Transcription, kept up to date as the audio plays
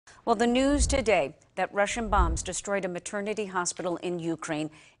Well, the news today that Russian bombs destroyed a maternity hospital in Ukraine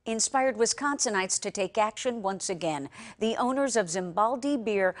inspired Wisconsinites to take action once again. The owners of Zimbaldi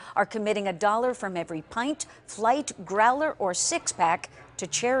beer are committing $1 from every pint, flight, growler, or six-pack to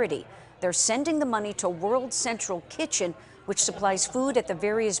charity. They're sending the money to World Central Kitchen, which supplies food at the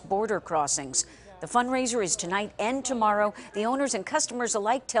various border crossings. The fundraiser is tonight and tomorrow. The owners and customers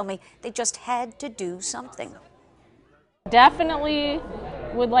alike tell me they just had to do something. Definitely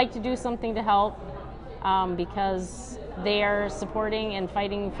would like to do something to help because they are supporting and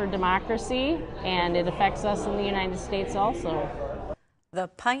fighting for democracy, and it affects us in the United States also. The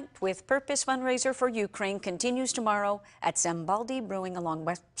Pint with Purpose fundraiser for Ukraine continues tomorrow at Zimbaldi Brewing along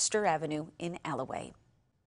Webster Avenue in Alloway.